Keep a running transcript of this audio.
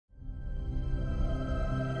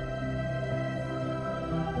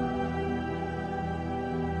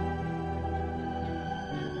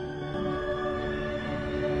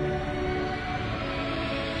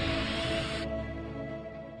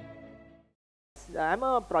I'm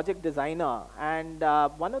a project designer, and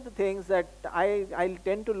one of the things that I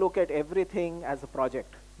tend to look at everything as a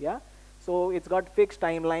project. Yeah. So it's got fixed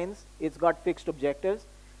timelines, it's got fixed objectives,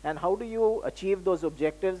 and how do you achieve those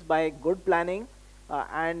objectives by good planning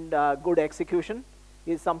and good execution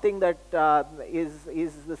is something that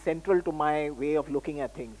is the central to my way of looking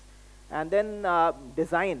at things. And then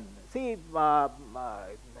design. See,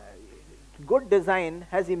 good design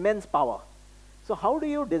has immense power. So how do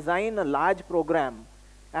you design a large program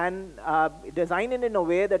and design it in a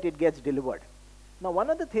way that it gets delivered? Now, one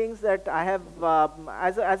of the things that I have,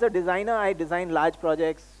 as a designer, I design large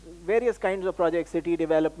projects, various kinds of projects, city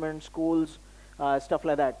development, schools, stuff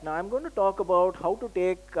like that. Now, I'm going to talk about how to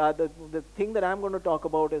take, the thing that I'm going to talk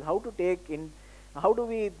about is how to take in, how do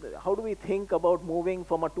we think about moving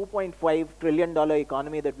from a $2.5 trillion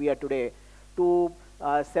economy that we are today to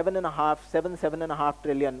 $7.5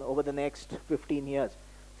 trillion over the next 15 years.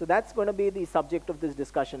 So that's going to be the subject of this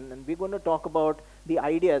discussion, and we're going to talk about the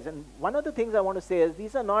ideas. And one of the things I want to say is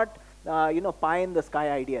these are not, pie in the sky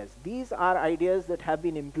ideas. These are ideas that have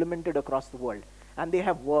been implemented across the world, and they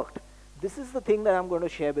have worked. This is the thing that I'm going to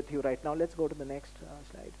share with you right now. Let's go to the next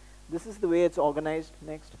slide. This is the way it's organized.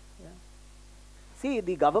 Next. Yeah. See,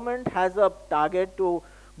 the government has a target to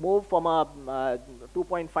move from a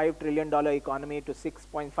 $2.5 trillion economy to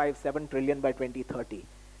 $6.57 trillion by 2030.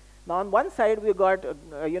 Now, on one side, we've got,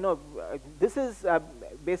 this is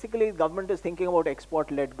basically government is thinking about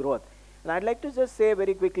export-led growth. And I'd like to just say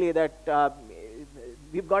very quickly that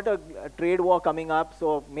we've got a trade war coming up,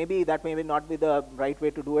 so maybe that may not be the right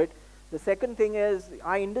way to do it. The second thing is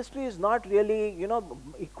our industry is not really,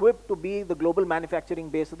 equipped to be the global manufacturing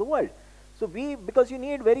base of the world. So because you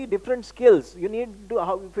need very different skills, you need to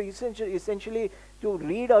essentially to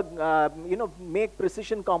read make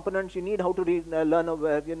precision components. You need how to read,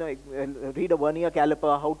 read a vernier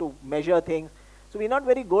caliper, how to measure things. So we're not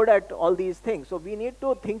very good at all these things. So we need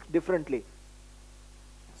to think differently.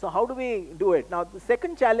 So how do we do it? Now the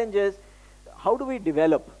second challenge is how do we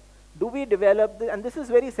develop? Do we develop? And this is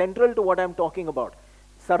very central to what I'm talking about.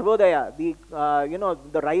 Sarvodaya,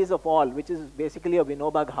 the rise of all, which is basically a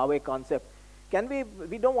Vinoba Bhave concept.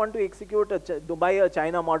 We don't want to execute a Dubai or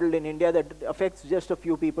China model in India that affects just a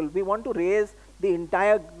few people. We want to raise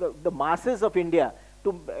the masses of India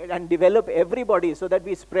and develop everybody so that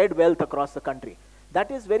we spread wealth across the country.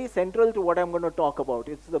 That is very central to what I'm going to talk about.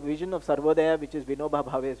 It's the vision of Sarvodaya, which is Vinoba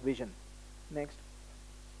Bhave's vision. Next.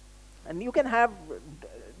 And you can have,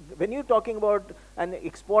 when you're talking about an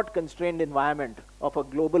export-constrained environment of a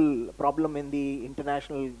global problem in the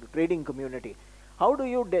international trading community, how do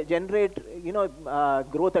you generate,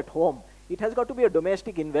 growth at home? It has got to be a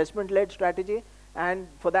domestic investment-led strategy, and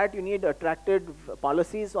for that you need attractive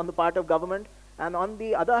policies on the part of government, and on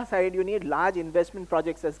the other side you need large investment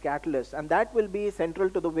projects as catalysts, and that will be central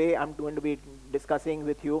to the way I'm going to be discussing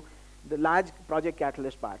with you the large project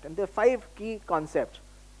catalyst part. And there are 5 key concepts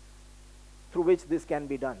through which this can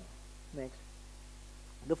be done. Next.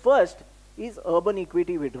 The first is urban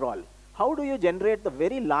equity withdrawal. How do you generate the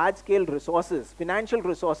very large-scale resources, financial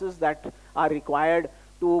resources that are required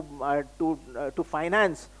to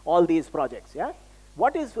finance all these projects? Yeah.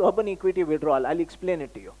 What is urban equity withdrawal? I'll explain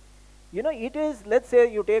it to you. It is, let's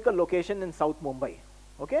say you take a location in South Mumbai.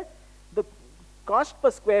 Okay. The cost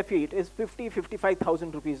per square feet is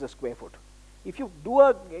 55,000 rupees a square foot. If you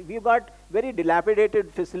we've got very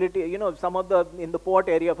dilapidated facility, some of in the port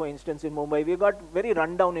area, for instance, in Mumbai, we've got very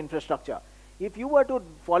rundown infrastructure. If you were to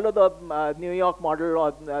follow the New York model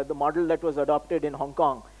or the model that was adopted in Hong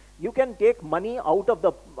Kong, you can take money out of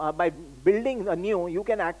by building anew, you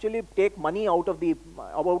can actually take money out of the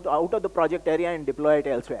project area and deploy it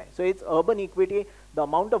elsewhere. So it's urban equity, the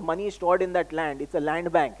amount of money stored in that land, it's a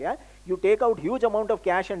land bank. Yeah? You take out huge amount of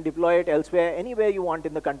cash and deploy it elsewhere, anywhere you want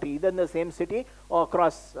in the country, either in the same city or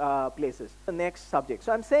across places. The next subject.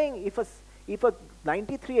 So I'm saying if a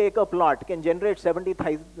 93-acre plot can generate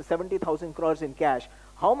 70,000 crores in cash,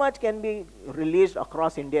 how much can be released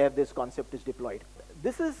across India if this concept is deployed?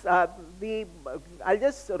 This is I'll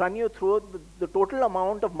just run you through the total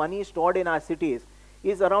amount of money stored in our cities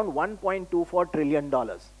is around $1.24 trillion.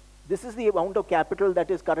 This is the amount of capital that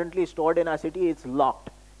is currently stored in our city. It's locked.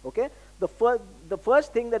 Okay. The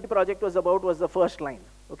first thing that the project was about was the first line,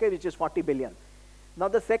 okay, which is 40 billion. Now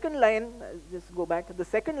the second line, just go back. The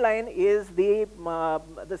second line is the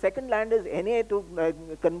second land is NA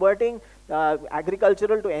to converting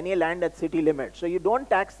agricultural to NA land at city limits. So you don't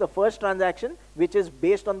tax the first transaction, which is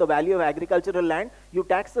based on the value of agricultural land. You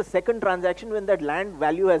tax the second transaction when that land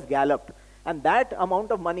value has galloped. And that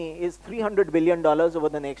amount of money is $300 billion over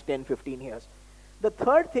the next 10, 15 years. The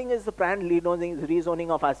third thing is the planned rezoning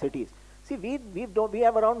of our cities. See, we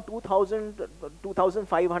have around 2,000,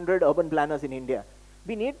 2,500 urban planners in India.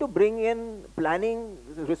 We need to bring in planning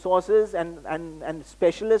resources and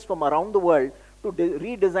specialists from around the world to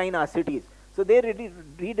redesign our cities. So they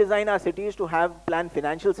redesign our cities to have planned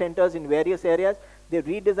financial centers in various areas. They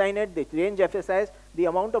redesign it, they change FSIs. The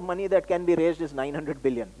amount of money that can be raised is 900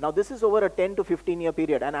 billion. Now this is over a 10 to 15 year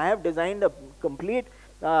period, and I have designed a complete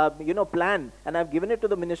plan, and I've given it to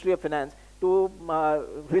the Ministry of Finance to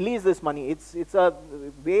release this money. It's a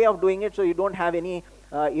way of doing it so you don't have any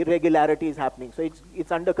irregularities happening. So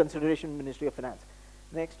it's under consideration, Ministry of Finance.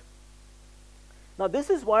 Next. Now this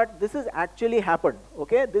is actually happened.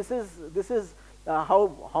 Okay, this is how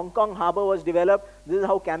Hong Kong Harbour was developed. This is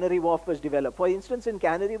how Canary Wharf was developed. For instance, in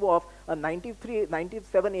Canary Wharf, a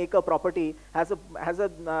 97 acre property has a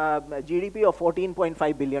GDP of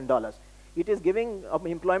 $14.5 billion. It is giving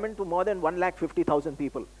employment to more than 150,000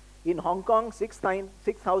 people. In Hong Kong,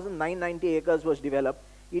 6,990 acres was developed.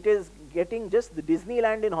 It is getting, just the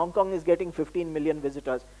Disneyland in Hong Kong is getting 15 million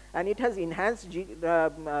visitors, and it has enhanced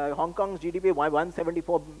Hong Kong's GDP by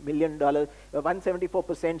 $174 million,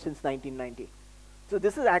 174% since 1990. So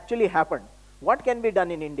this has actually happened. What can be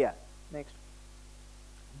done in India? Next.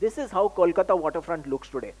 This is how Kolkata waterfront looks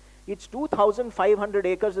today. It's 2,500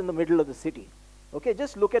 acres in the middle of the city. Okay,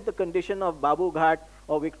 just look at the condition of Babu Ghat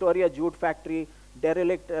or Victoria Jute Factory,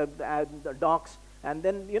 derelict docks, and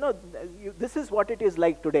then, this is what it is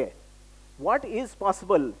like today. What is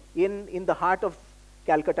possible in the heart of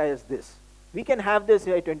Calcutta is this. We can have this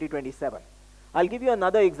by 2027. I'll give you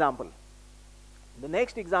another example. The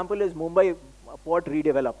next example is Mumbai port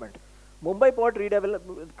redevelopment. Mumbai port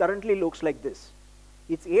redevelopment currently looks like this.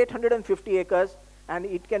 It's 850 acres, and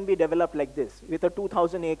it can be developed like this with a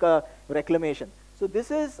 2,000 acre reclamation. So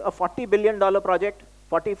this is a $40 billion project,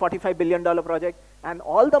 $45 billion project, and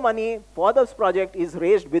all the money for this project is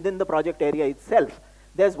raised within the project area itself.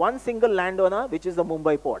 There's one single landowner, which is the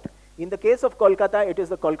Mumbai port. In the case of Kolkata, it is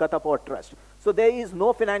the Kolkata Port Trust. So there is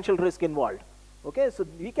no financial risk involved. Okay, so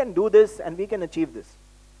we can do this and we can achieve this.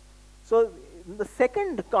 So the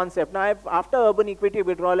second concept, now after urban equity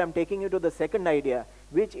withdrawal, I'm taking you to the second idea,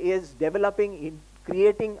 which is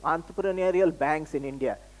creating entrepreneurial banks in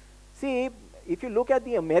India. See, if you look at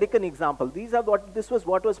the American example, this was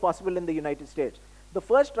what was possible in the United States. The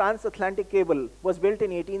first transatlantic cable was built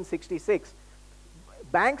in 1866.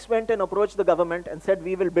 Banks went and approached the government and said,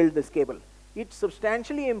 we will build this cable. It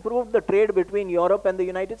substantially improved the trade between Europe and the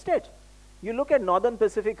United States. You look at Northern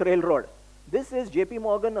Pacific Railroad. This is JP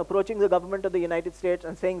Morgan approaching the government of the United States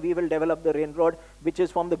and saying, we will develop the railroad, which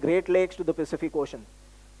is from the Great Lakes to the Pacific Ocean.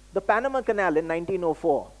 The Panama Canal in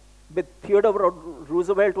 1904, with Theodore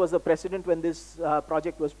Roosevelt was the president when this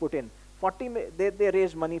project was put in. They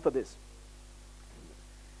raised money for this.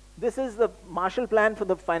 This is the Marshall Plan for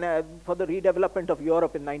the redevelopment of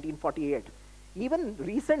Europe in 1948. Even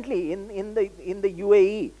recently in the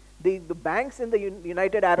UAE, the banks in the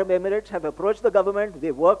United Arab Emirates have approached the government.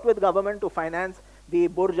 They worked with government to finance the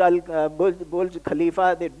Burj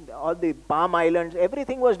Khalifa, all the Palm Islands.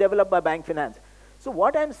 Everything was developed by bank finance. So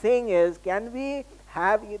what I'm saying is, can we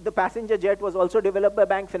have the passenger jet was also developed by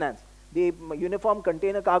bank finance. The uniform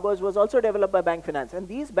container cargoes was also developed by bank finance. And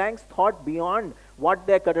these banks thought beyond what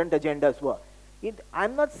their current agendas were.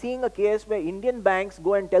 I'm not seeing a case where Indian banks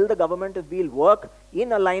go and tell the government that we'll work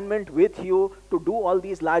in alignment with you to do all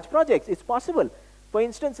these large projects. It's possible. For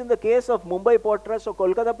instance, in the case of Mumbai Port Trust or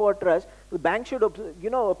Kolkata Port Trust, the bank should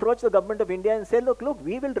approach the government of India and say, look,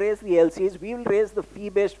 we will raise the LCs, we will raise the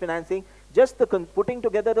fee-based financing. Just putting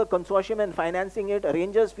together the consortium and financing it,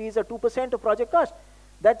 arrangers' fees are 2% of project cost.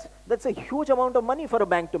 That's a huge amount of money for a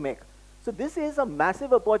bank to make. So this is a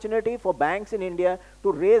massive opportunity for banks in India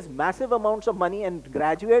to raise massive amounts of money and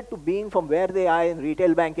graduate to being from where they are in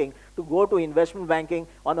retail banking to go to investment banking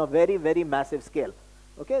on a very, very massive scale.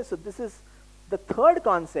 Okay, so this is the third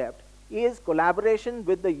concept, is collaboration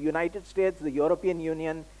with the United States, the European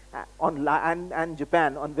Union, and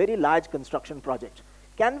Japan on very large construction projects.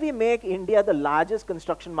 Can we make India the largest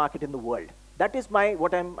construction market in the world? That is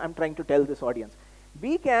what I'm trying to tell this audience.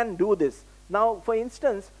 We can do this. Now, for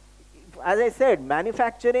instance, as I said,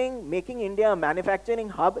 manufacturing, making India a manufacturing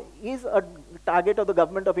hub is a target of the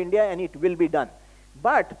government of India, and it will be done.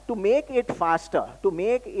 But to make it faster, to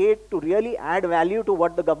really add value to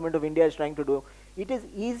what the government of India is trying to do, it is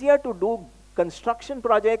easier to do construction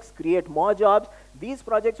projects, create more jobs. These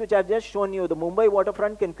projects which I've just shown you, the Mumbai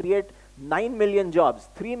waterfront can create 9 million jobs,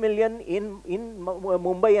 3 million in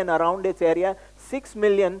Mumbai and around its area, 6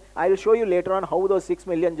 million, I'll show you later on how those 6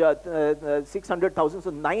 million jobs, 600,000, so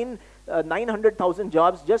 900,000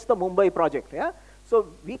 jobs, just the Mumbai project. Yeah? So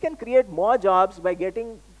we can create more jobs by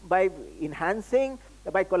getting by enhancing,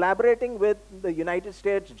 by collaborating with the United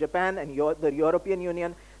States, Japan, and the European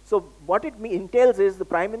Union. So what it entails is the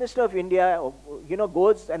Prime Minister of India,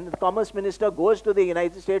 goes, and the Commerce Minister goes to the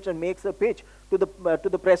United States and makes a pitch to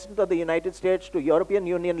the President of the United States, to European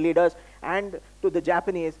Union leaders, and to the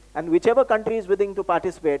Japanese, and whichever country is willing to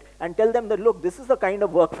participate, and tell them that, look, this is the kind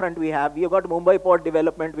of work front we have. We have got Mumbai port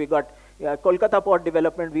development, we got Kolkata port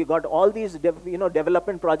development, we got all these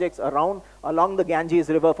development projects along the Ganges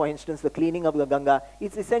River, for instance, the cleaning of the Ganga.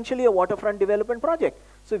 It's essentially a waterfront development project.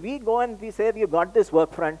 So we go and we say, we've got this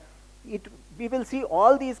work front. We will see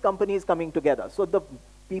all these companies coming together. So the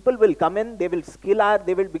people will come in, they will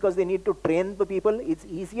because they need to train the people. It's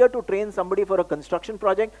easier to train somebody for a construction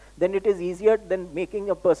project than it is easier than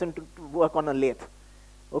making a person to work on a lathe.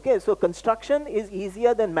 Okay, so construction is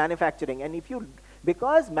easier than manufacturing. And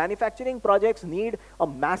because manufacturing projects need a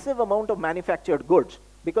massive amount of manufactured goods,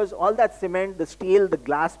 because all that cement, the steel, the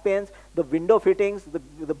glass panes, the window fittings,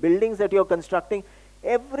 the buildings that you're constructing,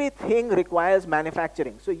 everything requires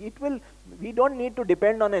manufacturing. So we don't need to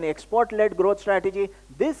depend on an export-led growth strategy.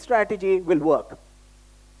 This strategy will work.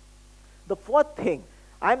 The fourth thing,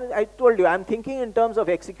 I told you, I'm thinking in terms of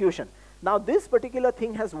execution. Now this particular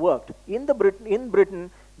thing has worked. In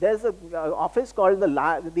Britain, there's an office called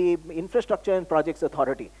the Infrastructure and Projects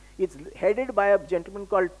Authority. It's headed by a gentleman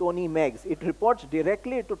called Tony Meggs. It reports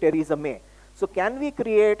directly to Theresa May. So can we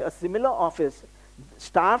create a similar office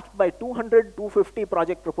staffed by 200, 250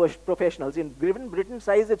 project professionals? Given Britain's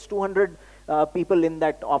size, it's 200 people in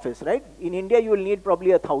that office, right? In India, you will need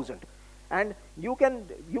probably 1,000. And you can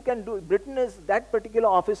do, that particular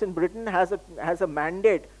office in Britain has a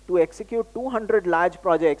mandate to execute 200 large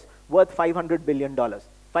projects worth $500 billion,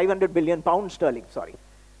 500 billion pounds sterling, sorry.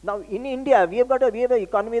 Now in India, we have an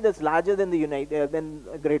economy that's larger than than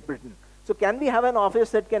Great Britain. So can we have an office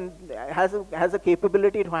that has a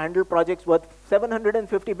capability to handle projects worth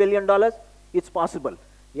 $750 billion? It's possible,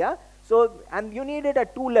 yeah? So, and you need it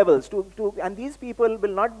at two levels, and these people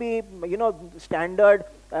will not be, standard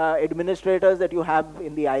administrators that you have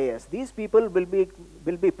in the IAS. These people will be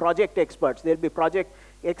project experts. They'll be project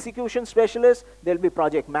execution specialists, there'll be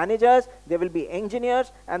project managers, there will be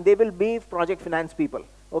engineers, and they will be project finance people,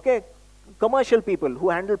 okay? Commercial people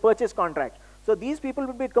who handle purchase contracts. So these people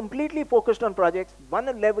will be completely focused on projects. One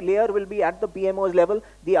layer will be at the PMO's level,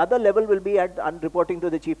 the other level will be at reporting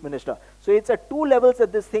to the Chief Minister. So it's at two levels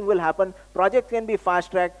that this thing will happen. Projects can be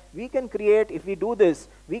fast-tracked. We can create, if we do this,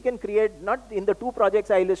 we can create, not in the two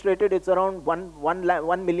projects I illustrated, it's around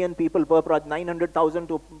 1 million people per project, 900,000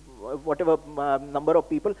 to whatever number of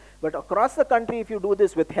people. But across the country, if you do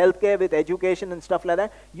this with healthcare, with education and stuff like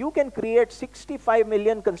that, you can create 65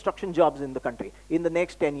 million construction jobs in the country in the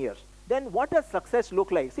next 10 years. Then what does success look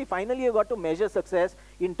like? See, finally you've got to measure success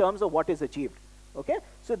in terms of what is achieved. Okay?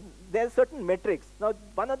 So there's certain metrics. Now,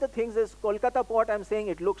 one of the things is Kolkata port, I'm saying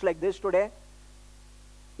it looks like this today.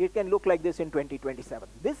 It can look like this in 2027.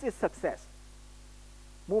 This is success.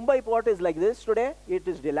 Mumbai port is like this today. It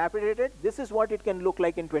is dilapidated. This is what it can look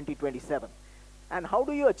like in 2027. And how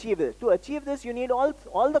do you achieve this? To achieve this, you need all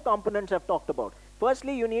the components I've talked about.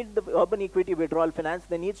 Firstly, you need the urban equity withdrawal finance.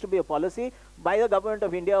 There needs to be a policy by the Government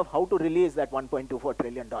of India of how to release that $1.24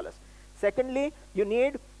 trillion. Secondly, you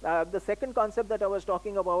need, the second concept that I was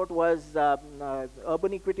talking about was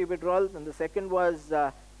urban equity withdrawal, and the second was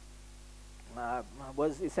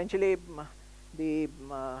essentially the,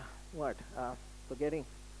 forgetting.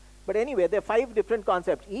 But anyway, there are 5 different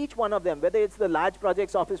concepts. Each one of them, whether it's the large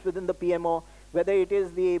projects office within the PMO, whether it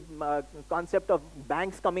is the concept of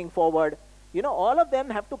banks coming forward, all of them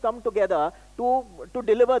have to come together to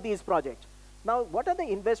deliver these projects. Now, what are the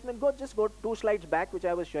investment? Just go 2 slides back, which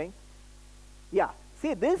I was showing. Yeah,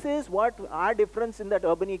 see, this is what our difference in that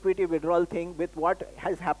urban equity withdrawal thing with what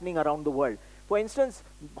is happening around the world. For instance,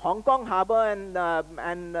 Hong Kong Harbour and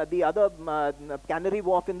the other Canary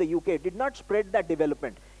Wharf in the UK did not spread that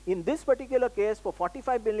development. In this particular case, for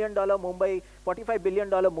 $45 billion Mumbai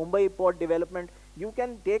port development, you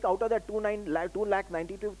can take out of that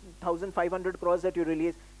 2,92,500 crores that you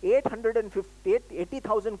release,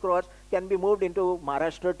 80,000 crores can be moved into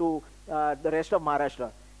Maharashtra to the rest of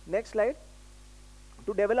Maharashtra. Next slide.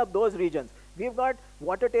 To develop those regions. We've got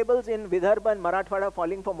water tables in Vidarbha and Marathwada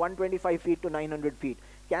falling from 125 feet to 900 feet.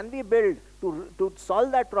 Can we build, to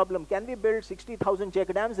solve that problem, can we build 60,000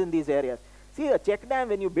 check dams in these areas? See, a check dam,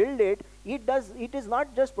 when you build it, it is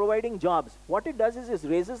not just providing jobs. What it does is it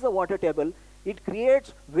raises the water table, it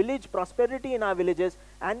creates village prosperity in our villages,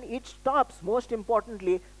 and it stops, most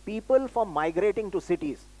importantly, people from migrating to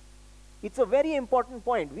cities. It's a very important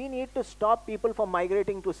point. We need to stop people from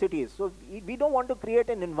migrating to cities. So we don't want to create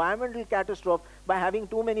an environmental catastrophe by having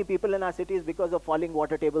too many people in our cities because of falling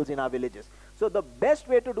water tables in our villages. So the best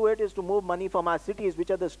way to do it is to move money from our cities,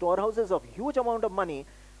 which are the storehouses of huge amount of money,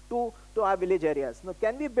 to our village areas. Now,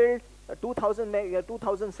 can we build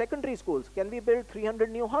 2,000 secondary schools? Can we build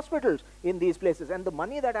 300 new hospitals in these places? And the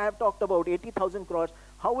money that I have talked about, 80,000 crores,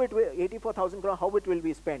 84,000 crores, how it will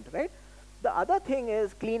be spent, right? The other thing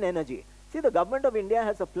is clean energy. See, the Government of India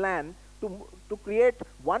has a plan to create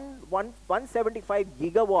 175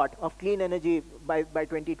 gigawatt of clean energy by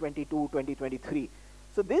 2022, 2023.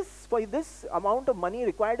 So for this amount of money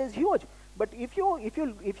required is huge. But if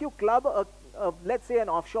you club let's say an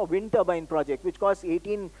offshore wind turbine project which costs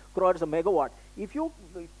 18 crores a megawatt, if you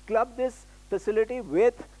club this facility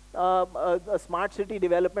with a smart city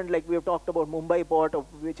development like we have talked about, Mumbai port or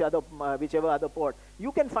whichever other port,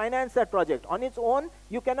 you can finance that project. On its own,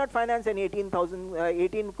 you cannot finance an 18 crores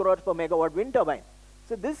per megawatt wind turbine.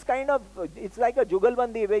 So this kind of, it's like a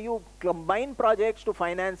jugalbandi where you combine projects to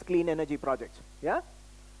finance clean energy projects. Yeah?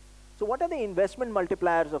 So what are the investment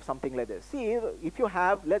multipliers of something like this? See, if you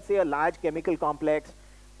have, let's say, a large chemical complex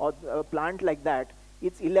or a plant like that,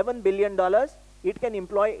 it's $11 billion. It can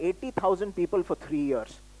employ 80,000 people for 3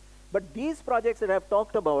 years. But these projects that I've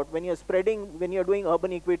talked about, when you're doing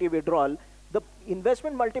urban equity withdrawal, the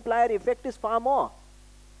investment multiplier effect is far more.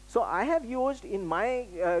 So I have used in my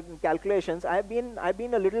calculations, I've been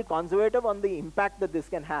a little conservative on the impact that this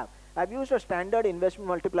can have. I've used a standard investment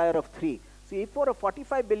multiplier of 3. So if for a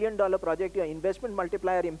 $45 billion project, your investment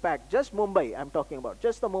multiplier impact, just Mumbai I'm talking about,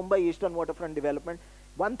 just the Mumbai Eastern Waterfront Development,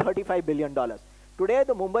 $135 billion. Today,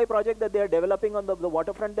 the Mumbai project that they are developing on the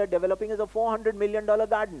waterfront they're developing is a $400 million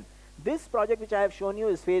garden. This project which I have shown you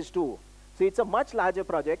is phase 2. So it's a much larger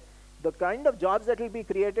project. The kind of jobs that will be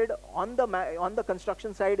created on the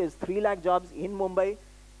construction side is 3 lakh jobs in Mumbai.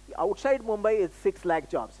 Outside Mumbai is 6 lakh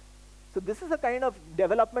jobs. So this is the kind of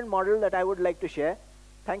development model that I would like to share.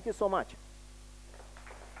 Thank you so much.